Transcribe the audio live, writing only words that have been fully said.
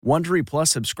Wondery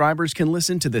Plus subscribers can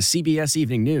listen to the CBS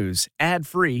Evening News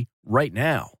ad-free right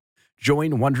now.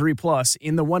 Join Wondery Plus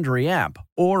in the Wondery app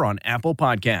or on Apple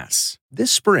Podcasts.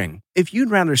 This spring, if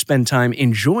you'd rather spend time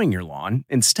enjoying your lawn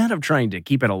instead of trying to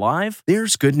keep it alive,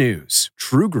 there's good news.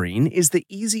 True Green is the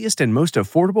easiest and most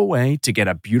affordable way to get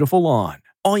a beautiful lawn.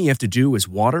 All you have to do is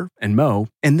water and mow,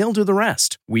 and they'll do the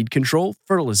rest. Weed control,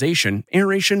 fertilization,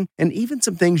 aeration, and even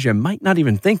some things you might not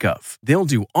even think of. They'll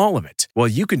do all of it, while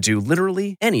you can do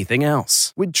literally anything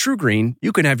else. With True Green,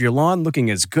 you can have your lawn looking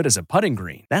as good as a putting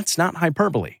green. That's not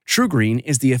hyperbole. True Green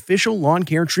is the official lawn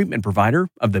care treatment provider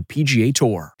of the PGA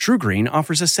Tour. True Green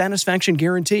offers a satisfaction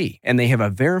guarantee, and they have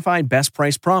a verified best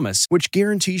price promise, which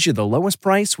guarantees you the lowest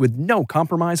price with no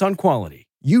compromise on quality.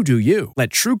 You do you. Let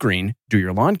True Green do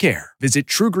your lawn care. Visit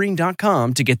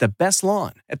truegreen.com to get the best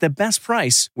lawn at the best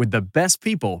price with the best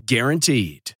people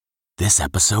guaranteed. This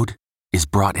episode is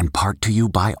brought in part to you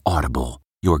by Audible,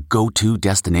 your go-to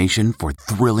destination for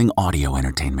thrilling audio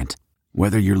entertainment.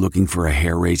 Whether you're looking for a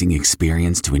hair-raising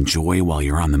experience to enjoy while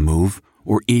you're on the move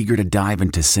or eager to dive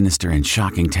into sinister and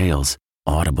shocking tales,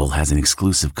 Audible has an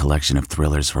exclusive collection of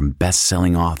thrillers from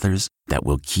best-selling authors that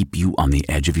will keep you on the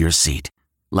edge of your seat.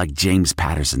 Like James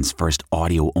Patterson's first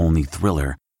audio-only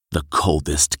thriller, The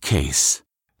Coldest Case.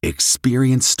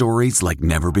 Experience stories like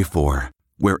never before,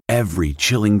 where every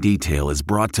chilling detail is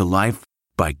brought to life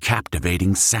by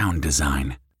captivating sound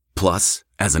design. Plus,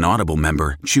 as an Audible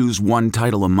member, choose one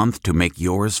title a month to make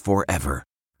yours forever.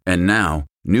 And now,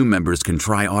 new members can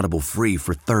try Audible free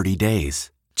for 30 days.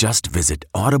 Just visit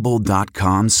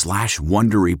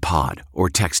audible.com/WonderyPod or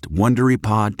text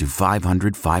WonderyPod to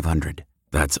 500-500.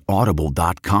 That's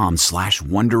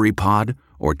audible.com/WonderyPod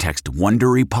or text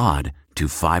WonderyPod to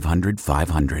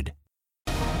 500-500.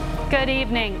 Good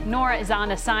evening. Norah is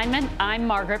on assignment. I'm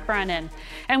Margaret Brennan.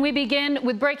 And we begin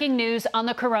with breaking news on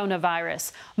the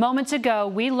coronavirus. Moments ago,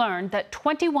 we learned that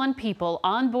 21 people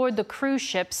on board the cruise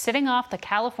ship sitting off the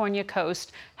California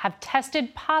coast have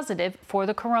tested positive for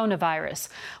the coronavirus.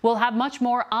 We'll have much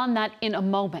more on that in a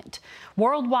moment.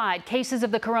 Worldwide, cases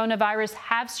of the coronavirus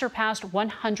have surpassed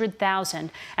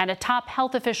 100,000, and a top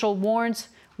health official warns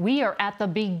we are at the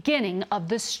beginning of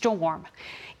the storm.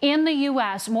 In the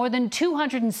U.S., more than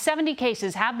 270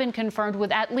 cases have been confirmed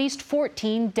with at least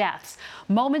 14 deaths.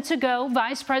 Moments ago,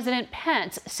 Vice President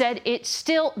Pence said it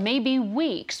still may be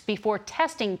weeks before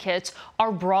testing kits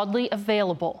are broadly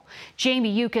available.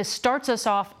 Jamie Yukas starts us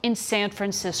off in San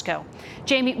Francisco.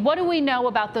 Jamie, what do we know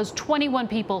about those 21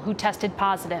 people who tested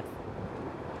positive?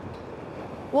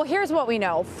 Well, here's what we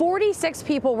know. 46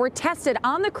 people were tested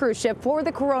on the cruise ship for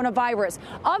the coronavirus.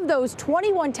 Of those,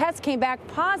 21 tests came back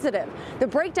positive. The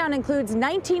breakdown includes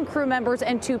 19 crew members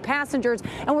and 2 passengers.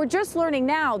 And we're just learning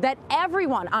now that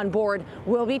everyone on board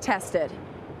will be tested.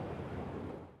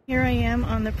 Here I am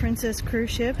on the Princess cruise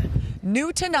ship.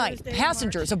 New tonight,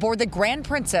 passengers aboard the Grand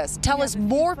Princess tell us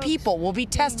more people will be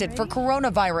tested for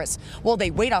coronavirus while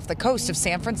they wait off the coast of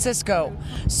San Francisco.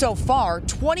 So far,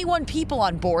 21 people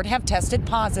on board have tested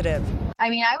positive.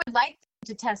 I mean, I would like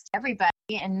to test everybody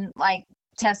and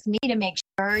test me to make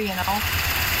sure,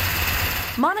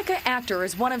 Monica Actor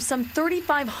is one of some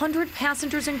 3,500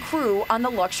 passengers and crew on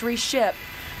the luxury ship.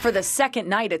 For the second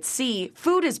night at sea,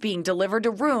 food is being delivered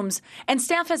to rooms, and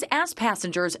staff has asked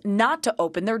passengers not to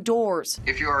open their doors.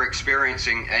 If you are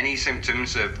experiencing any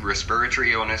symptoms of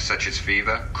respiratory illness such as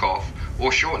fever, cough,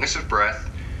 or shortness of breath,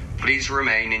 please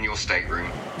remain in your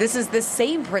stateroom. This is the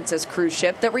same Princess cruise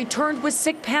ship that returned with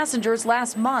sick passengers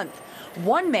last month.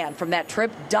 One man from that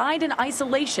trip died in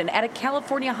isolation at a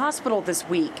California hospital this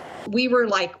week. We were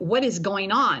like, what is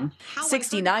going on?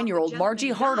 69-year-old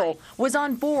Margie Hartle was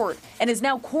on board and is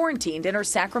now quarantined in her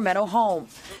Sacramento home.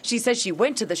 She says she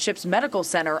went to the ship's medical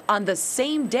center on the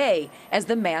same day as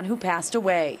the man who passed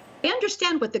away. I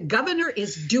understand what the governor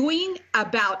is doing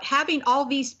about having all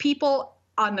these people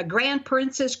on the Grand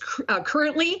Princess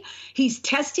currently. He's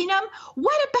testing them.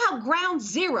 What about ground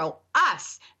zero,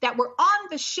 us, that were on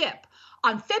the ship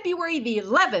on February the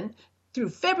 11th through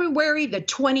February the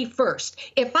 21st.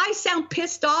 If I sound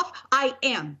pissed off, I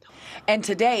am. And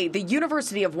today, the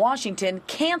University of Washington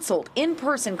canceled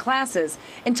in-person classes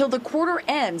until the quarter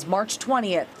ends March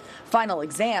 20th. Final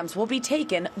exams will be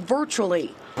taken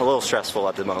virtually. A little stressful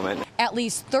at the moment. At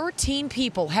least 13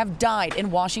 people have died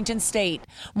in Washington state.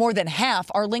 More than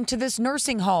half are linked to this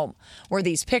nursing home, where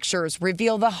these pictures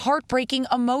reveal the heartbreaking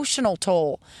emotional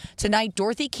toll. Tonight,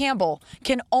 Dorothy Campbell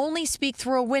can only speak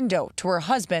through a window to her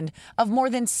husband of more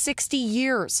than 60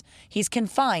 years. He's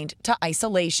confined to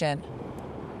isolation.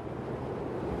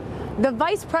 The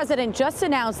vice president just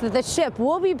announced that the ship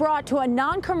will be brought to a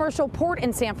non-commercial port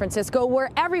in San Francisco where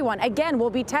everyone, again,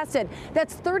 will be tested.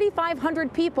 That's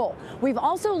 3,500 people. We've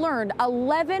also learned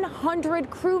 1,100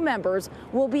 crew members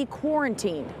will be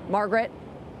quarantined. Margaret?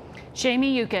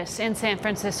 Jamie Yukas in San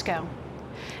Francisco.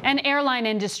 An airline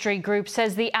industry group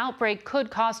says the outbreak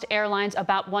could cost airlines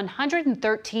about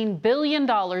 $113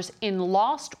 billion in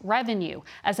lost revenue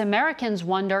as Americans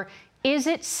wonder, is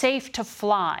it safe to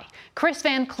fly? Chris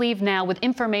Van Cleve now with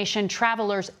information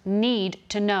travelers need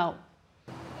to know.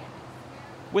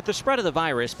 With the spread of the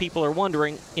virus, people are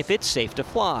wondering if it's safe to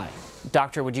fly.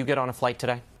 Doctor, would you get on a flight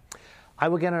today? I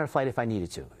would get on a flight if I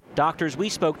needed to. Doctors we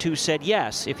spoke to said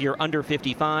yes if you're under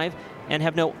 55 and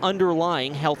have no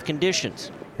underlying health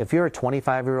conditions. If you're a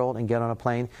 25-year-old and get on a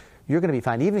plane, you're going to be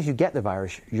fine. Even if you get the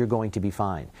virus, you're going to be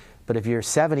fine. But if you're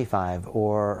 75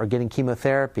 or are getting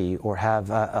chemotherapy or have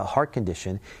a heart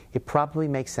condition, it probably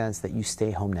makes sense that you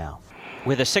stay home now.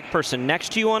 With a sick person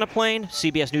next to you on a plane,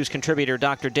 CBS News contributor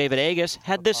Dr. David Agus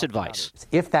had this advice.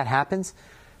 If that happens,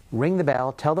 ring the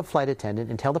bell, tell the flight attendant,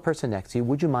 and tell the person next to you,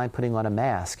 would you mind putting on a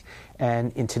mask?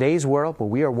 And in today's world, where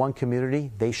we are one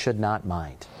community, they should not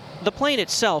mind. The plane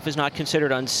itself is not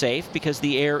considered unsafe because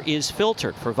the air is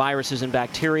filtered for viruses and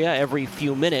bacteria every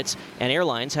few minutes, and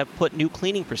airlines have put new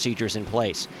cleaning procedures in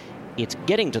place. It's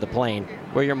getting to the plane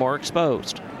where you're more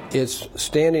exposed. It's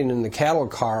standing in the cattle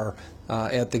car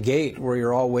at the gate where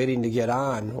you're all waiting to get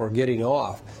on or getting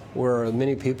off, where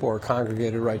many people are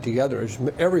congregated right together. It's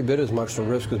every bit as much a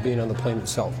risk as being on the plane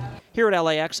itself. Here at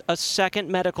LAX, a second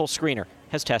medical screener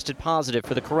has tested positive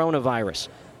for the coronavirus.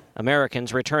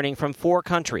 Americans returning from 4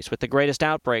 countries with the greatest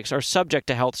outbreaks are subject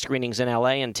to health screenings in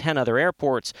LA and 10 other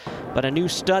airports. But a new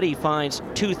study finds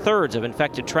 2/3 of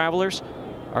infected travelers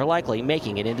are likely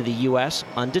making it into the U.S.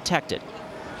 undetected.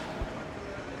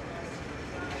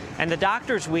 And the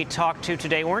doctors we talked to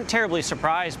today weren't terribly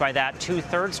surprised by that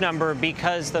 2/3 number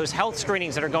because those health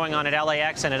screenings that are going on at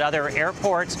LAX and at other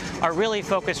airports are really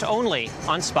focused only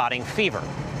on spotting fever.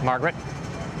 Margaret?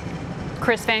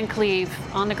 Chris Van Cleve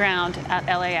on the ground at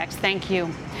LAX. Thank you.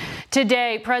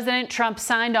 Today, President Trump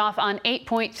signed off on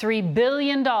 $8.3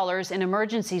 billion in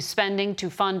emergency spending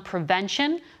to fund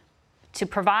prevention, to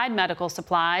provide medical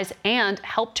supplies, and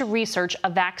help to research a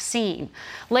vaccine.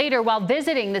 Later, while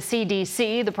visiting the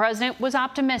CDC, the president was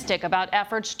optimistic about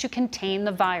efforts to contain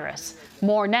the virus.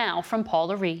 More now from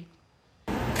Paula Reed.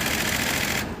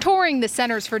 Touring the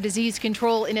Centers for Disease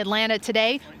Control in Atlanta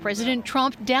today, President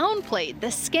Trump downplayed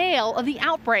the scale of the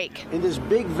outbreak. In this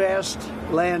big, vast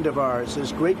land of ours,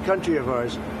 this great country of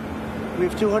ours, we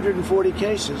have 240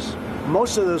 cases.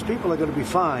 Most of those people are going to be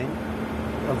fine.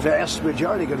 A vast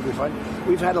majority are going to be fine.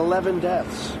 We've had 11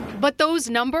 deaths. But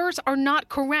those numbers are not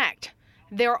correct.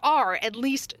 There are at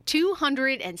least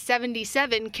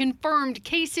 277 confirmed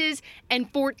cases and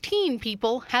 14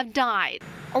 people have died.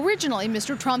 Originally,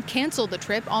 Mr. Trump canceled the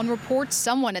trip on reports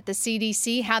someone at the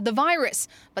CDC had the virus,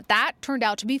 but that turned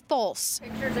out to be false.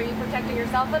 Pictures, are you protecting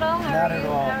yourself at all? Not at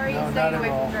all. How are you No, staying not away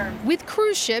at all. from germs? With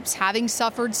cruise ships having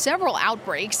suffered several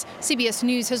outbreaks, CBS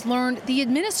News has learned the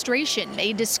administration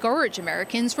may discourage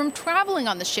Americans from traveling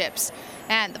on the ships.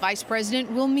 And the vice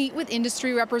president will meet with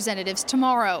industry representatives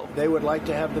tomorrow. They would like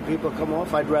to have the people come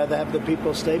off. I'd rather have the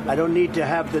people stay. I don't need to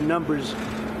have the numbers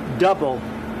double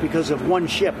because of one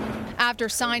ship. After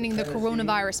signing the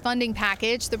coronavirus funding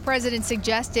package, the president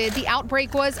suggested the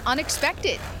outbreak was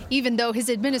unexpected, even though his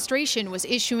administration was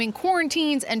issuing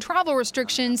quarantines and travel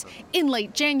restrictions in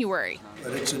late January.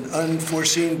 But it's an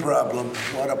unforeseen problem.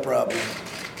 What a problem.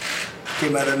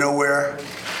 Came out of nowhere,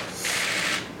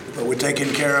 but we're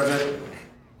taking care of it.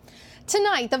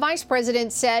 Tonight, the vice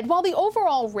president said while the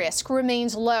overall risk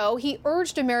remains low, he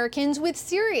urged Americans with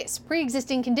serious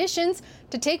pre-existing conditions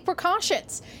to take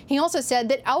precautions. He also said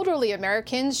that elderly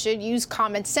Americans should use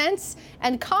common sense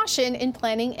and caution in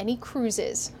planning any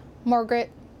cruises.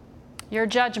 Margaret? Your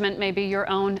judgment may be your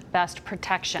own best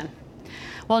protection.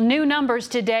 Well, new numbers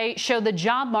today show the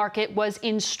job market was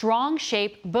in strong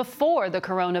shape before the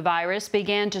coronavirus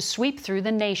began to sweep through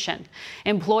the nation.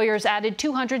 Employers added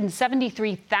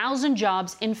 273,000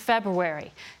 jobs in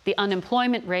February. The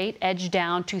unemployment rate edged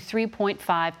down to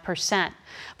 3.5%.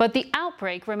 But the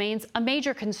outbreak remains a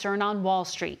major concern on Wall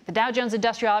Street. The Dow Jones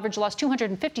Industrial Average lost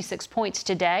 256 points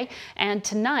today, and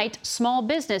tonight, small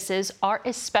businesses are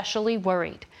especially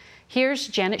worried. Here's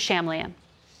Janet Shamlian.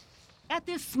 At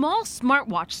this small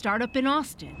smartwatch startup in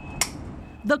Austin,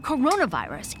 the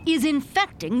coronavirus is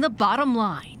infecting the bottom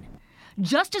line.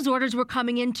 Just as orders were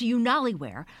coming into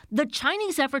Unaliware, the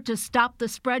Chinese effort to stop the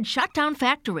spread shut down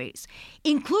factories,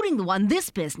 including the one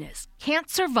this business can't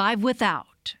survive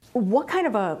without. What kind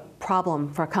of a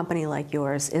problem for a company like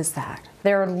yours is that?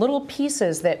 There are little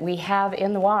pieces that we have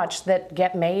in the watch that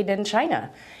get made in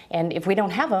China. And if we don't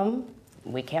have them,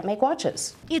 we can't make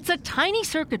watches. It's a tiny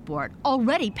circuit board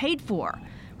already paid for.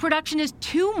 Production is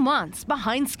 2 months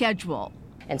behind schedule.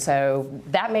 And so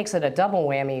that makes it a double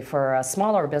whammy for a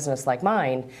smaller business like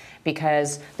mine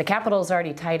because the capital is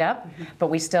already tied up, but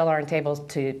we still aren't able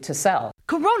to sell.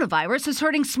 Coronavirus is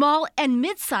hurting small and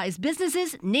mid-sized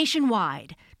businesses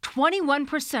nationwide.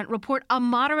 21% report a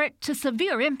moderate to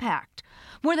severe impact.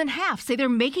 More than half say they're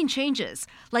making changes,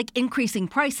 like increasing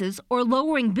prices or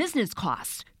lowering business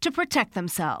costs to protect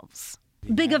themselves.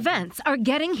 Big events are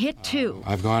getting hit too.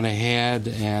 I've gone ahead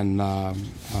and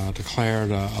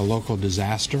declared a local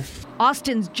disaster.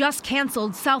 Austin's just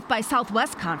canceled South by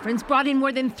Southwest conference brought in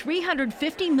more than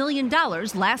 $350 million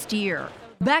last year.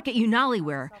 Back at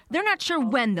Unaliware, they're not sure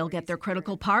when they'll get their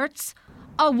critical parts.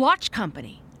 A watch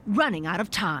company running out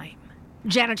of time.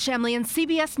 Janet Shamlian,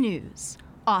 CBS News,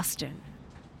 Austin.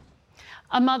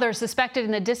 A mother suspected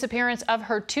in the disappearance of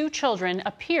her 2 children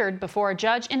appeared before a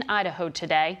judge in Idaho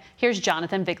today. Here's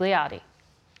Jonathan Vigliotti.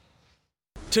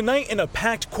 Tonight in a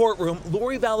packed courtroom,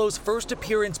 Lori Vallow's first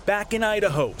appearance back in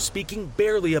Idaho, speaking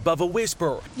barely above a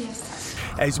whisper. Yes.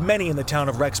 As many in the town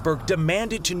of Rexburg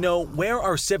demanded to know where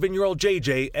are 7-year-old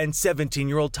JJ and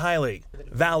 17-year-old Tylee.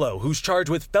 Vallow, who's charged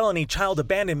with felony child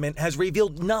abandonment, has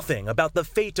revealed nothing about the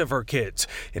fate of her kids.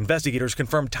 Investigators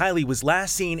confirmed Tylee was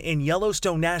last seen in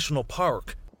Yellowstone National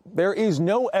Park. There is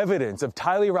no evidence of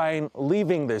Tylee Ryan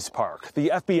leaving this park.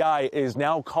 The FBI is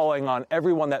now calling on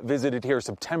everyone that visited here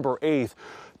September 8th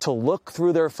to look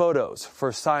through their photos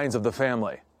for signs of the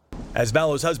family. As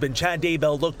Vallow's husband Chad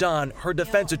Daybell looked on, her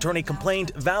defense attorney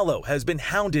complained Vallow has been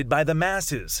hounded by the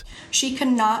masses. She could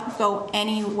not go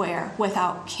anywhere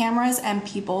without cameras and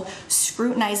people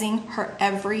scrutinizing her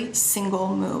every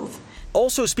single move.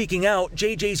 Also speaking out,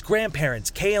 JJ's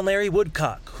grandparents, Kay and Larry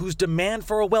Woodcock, whose demand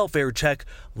for a welfare check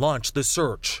launched the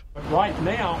search. Right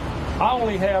now, I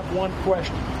only have one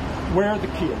question. Where are the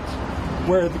kids?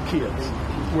 Where are the kids?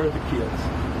 Where are the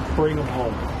kids? Bring them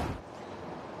home.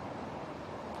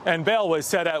 And bail was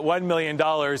set at $1 million.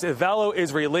 If Vallow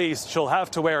is released, she'll have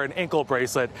to wear an ankle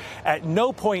bracelet. At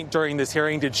no point during this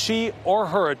hearing did she or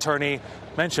her attorney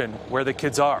mention where the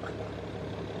kids are.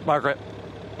 Margaret.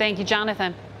 Thank you,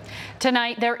 Jonathan.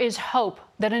 Tonight, there is hope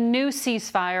that a new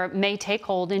ceasefire may take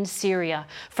hold in Syria.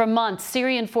 For months,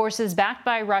 Syrian forces backed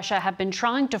by Russia have been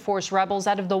trying to force rebels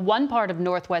out of the one part of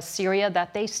northwest Syria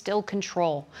that they still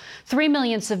control. 3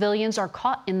 million civilians are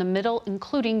caught in the middle,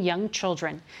 including young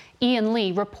children. Ian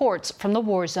Lee reports from the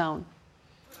war zone.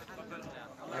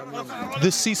 The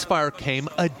ceasefire came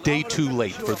a day too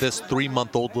late for this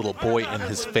 3-month-old little boy and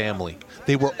his family.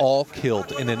 They were all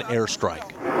killed in an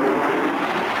airstrike.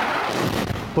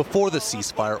 Before the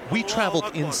ceasefire, we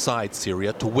traveled inside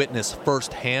Syria to witness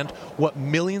firsthand what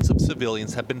millions of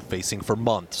civilians have been facing for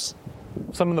months.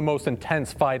 Some of the most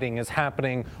intense fighting is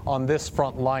happening on this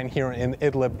front line here in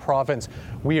Idlib province.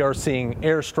 We are seeing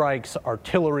airstrikes,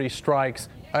 artillery strikes,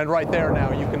 and right there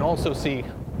now you can also see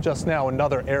just now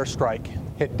another airstrike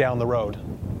hit down the road.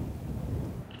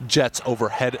 Jets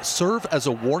overhead serve as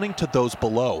a warning to those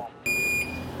below.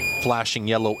 Flashing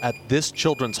yellow at this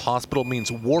children's hospital means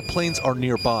warplanes are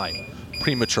nearby.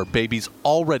 Premature babies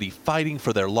already fighting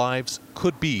for their lives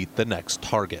could be the next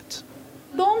target.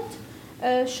 Don't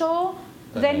show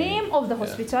the name of the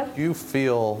hospital. Do you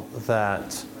feel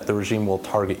that the regime will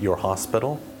target your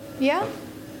hospital? Yeah.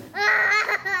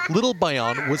 Little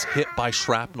Bayan was hit by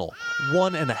shrapnel.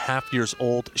 1.5 years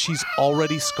old, she's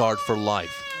already scarred for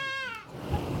life.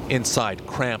 Inside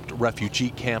cramped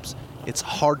refugee camps, it's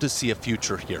hard to see a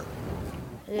future here.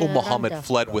 Muhammad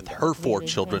fled with her 4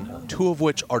 children, 2 of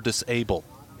which are disabled.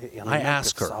 I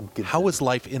ask her, how is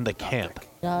life in the camp?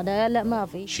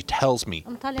 She tells me,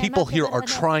 people here are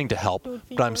trying to help,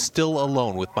 but I'm still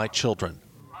alone with my children.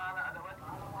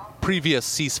 Previous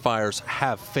ceasefires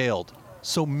have failed,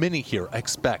 so many here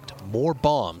expect more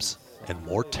bombs and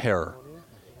more terror.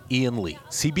 Ian Lee,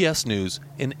 CBS News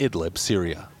in Idlib,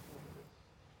 Syria.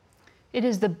 It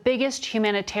is the biggest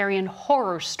humanitarian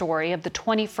horror story of the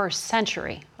 21st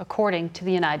century, according to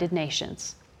the United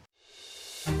Nations.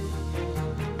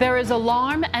 There is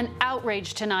alarm and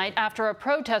outrage tonight after a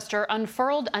protester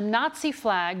unfurled a Nazi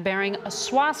flag bearing a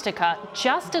swastika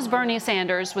just as Bernie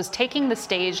Sanders was taking the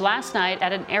stage last night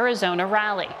at an Arizona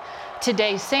rally.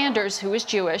 Today, Sanders, who is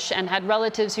Jewish and had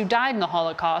relatives who died in the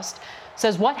Holocaust,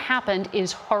 says what happened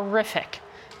is horrific.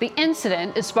 The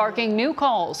incident is sparking new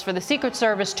calls for the Secret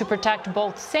Service to protect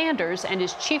both Sanders and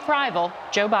his chief rival,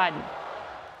 Joe Biden.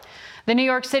 The New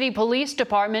York City Police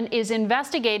Department is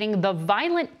investigating the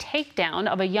violent takedown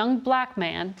of a young black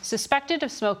man suspected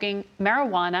of smoking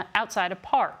marijuana outside a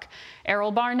park.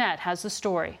 Errol Barnett has the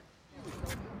story.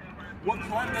 What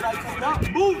crime did I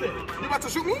commit? Move it! You about to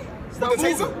shoot me? Stop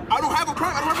moving. I don't have a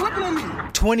crime. I don't have a weapon on me.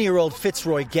 20-year-old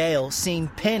Fitzroy Gale, seen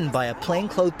pinned by a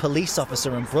plainclothes police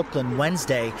officer in Brooklyn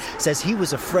Wednesday, says he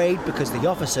was afraid because the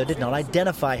officer did not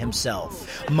identify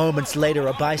himself. Moments later,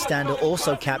 a bystander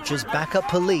also captures backup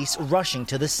police rushing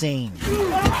to the scene.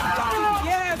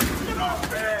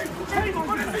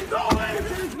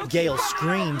 Gale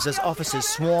screams as officers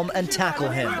swarm and tackle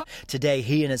him. Today,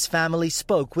 he and his family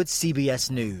spoke with CBS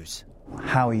News.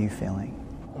 How are you feeling?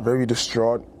 Very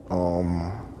distraught,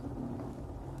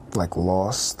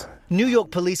 lost. New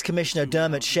York Police Commissioner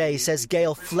Dermot Shea says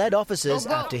Gale fled officers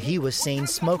after he was seen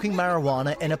smoking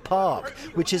marijuana in a park,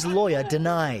 which his lawyer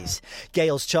denies.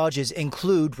 Gale's charges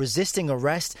include resisting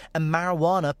arrest and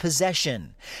marijuana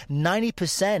possession.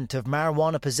 90% of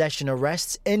marijuana possession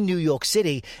arrests in New York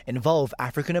City involve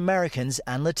African Americans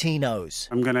and Latinos.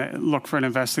 I'm going to look for an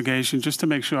investigation just to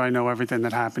make sure I know everything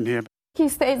that happened here. He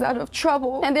stays out of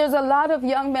trouble. And there's a lot of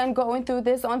young men going through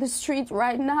this on the streets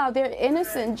right now. They're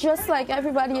innocent, just like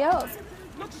everybody else.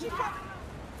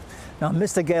 Now,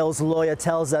 Mr. Gale's lawyer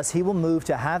tells us he will move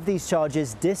to have these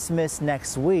charges dismissed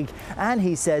next week. And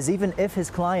he says even if his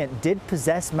client did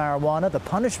possess marijuana, the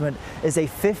punishment is a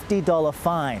 $50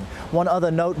 fine. One other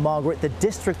note, Margaret, the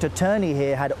district attorney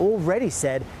here had already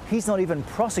said he's not even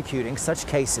prosecuting such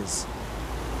cases.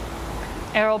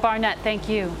 Errol Barnett, thank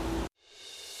you.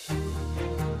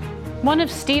 One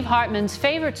of Steve Hartman's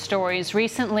favorite stories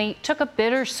recently took a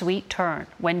bittersweet turn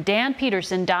when Dan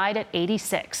Peterson died at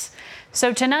 86.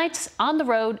 So tonight's On the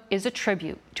Road is a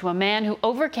tribute to a man who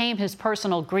overcame his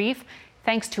personal grief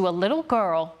thanks to a little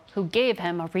girl who gave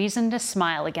him a reason to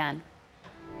smile again.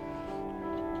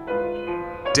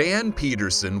 Dan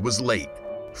Peterson was late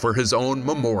for his own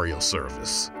memorial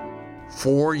service.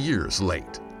 4 years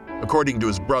late. According to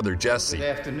his brother Jesse,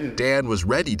 Dan was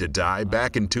ready to die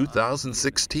back in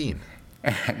 2016.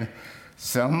 And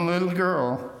some little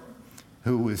girl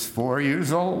who was 4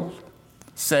 years old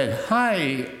said,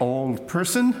 "Hi, old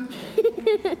person."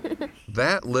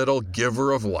 That little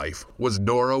giver of life was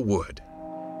Norah Wood.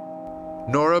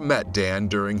 Norah met Dan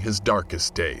during his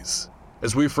darkest days.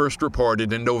 As we first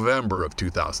reported in November of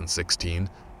 2016,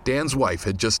 Dan's wife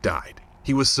had just died.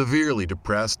 He was severely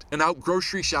depressed and out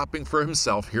grocery shopping for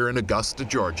himself here in Augusta,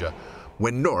 Georgia,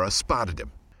 when Norah spotted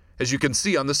him. As you can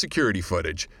see on the security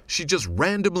footage, she just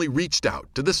randomly reached out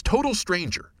to this total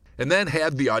stranger and then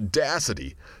had the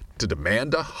audacity to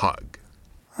demand a hug.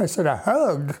 I said, "A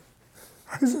hug?"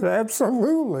 I said,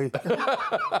 "Absolutely."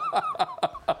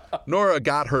 Norah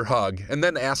got her hug and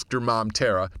then asked her mom,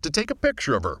 Tara, to take a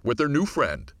picture of her with her new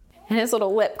friend. And his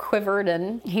little lip quivered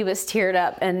and he was teared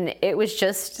up, and it was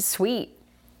just sweet.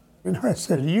 And I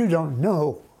said, "You don't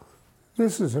know.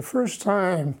 This is the first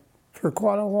time for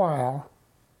quite a while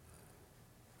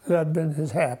that I've been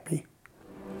as happy."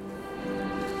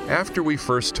 After we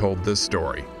first told this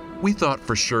story, we thought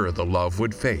for sure the love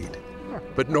would fade.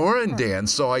 But Norah and Dan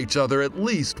saw each other at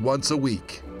least once a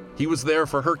week. He was there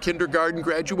for her kindergarten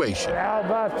graduation. How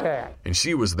about that? And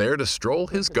she was there to stroll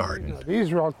his garden.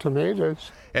 These are all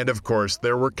tomatoes. And of course,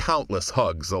 there were countless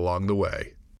hugs along the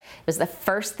way. It was the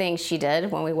first thing she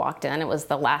did when we walked in. It was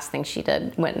the last thing she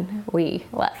did when we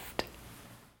left.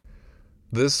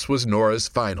 This was Norah's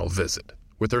final visit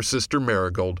with her sister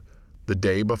Marigold the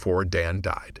day before Dan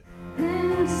died.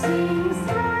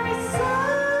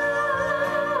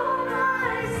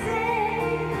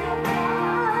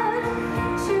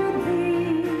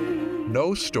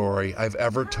 No story I've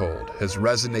ever told has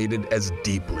resonated as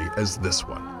deeply as this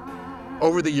one.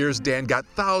 Over the years, Dan got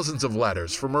thousands of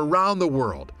letters from around the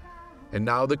world, and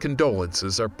now the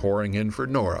condolences are pouring in for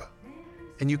Norah.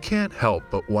 And you can't help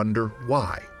but wonder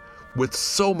why, with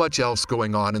so much else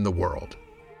going on in the world.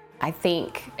 I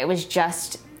think it was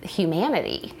just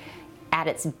humanity at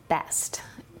its best,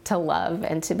 to love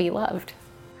and to be loved.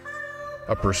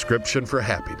 A prescription for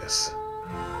happiness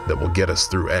that will get us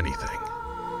through anything.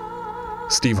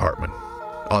 Steve Hartman,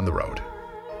 On the Road,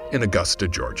 in Augusta,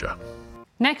 Georgia.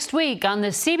 Next week on the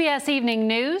CBS Evening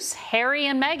News, Harry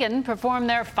and Meghan perform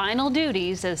their final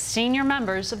duties as senior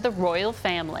members of the royal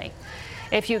family.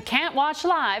 If you can't watch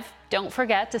live, don't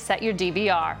forget to set your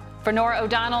DVR. For Norah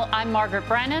O'Donnell, I'm Margaret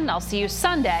Brennan. I'll see you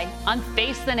Sunday on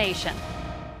Face the Nation.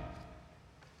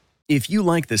 If you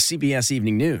like the CBS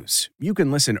Evening News, you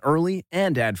can listen early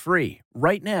and ad-free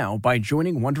right now by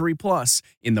joining Wondery Plus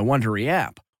in the Wondery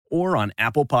app or on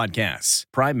Apple Podcasts.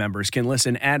 Prime members can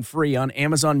listen ad-free on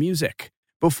Amazon Music.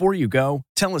 Before you go,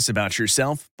 tell us about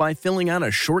yourself by filling out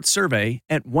a short survey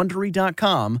at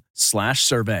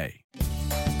Wondery.com/survey.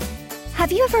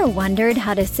 Have you ever wondered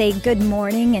how to say good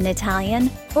morning in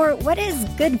Italian? Or what is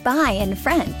goodbye in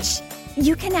French?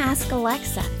 You can ask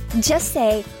Alexa. Just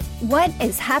say, what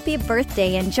is happy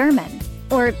birthday in German?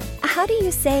 Or how do you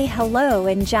say hello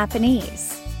in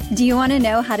Japanese? Do you want to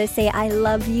know how to say I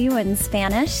love you in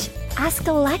Spanish? Ask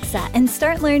Alexa and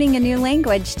start learning a new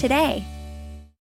language today.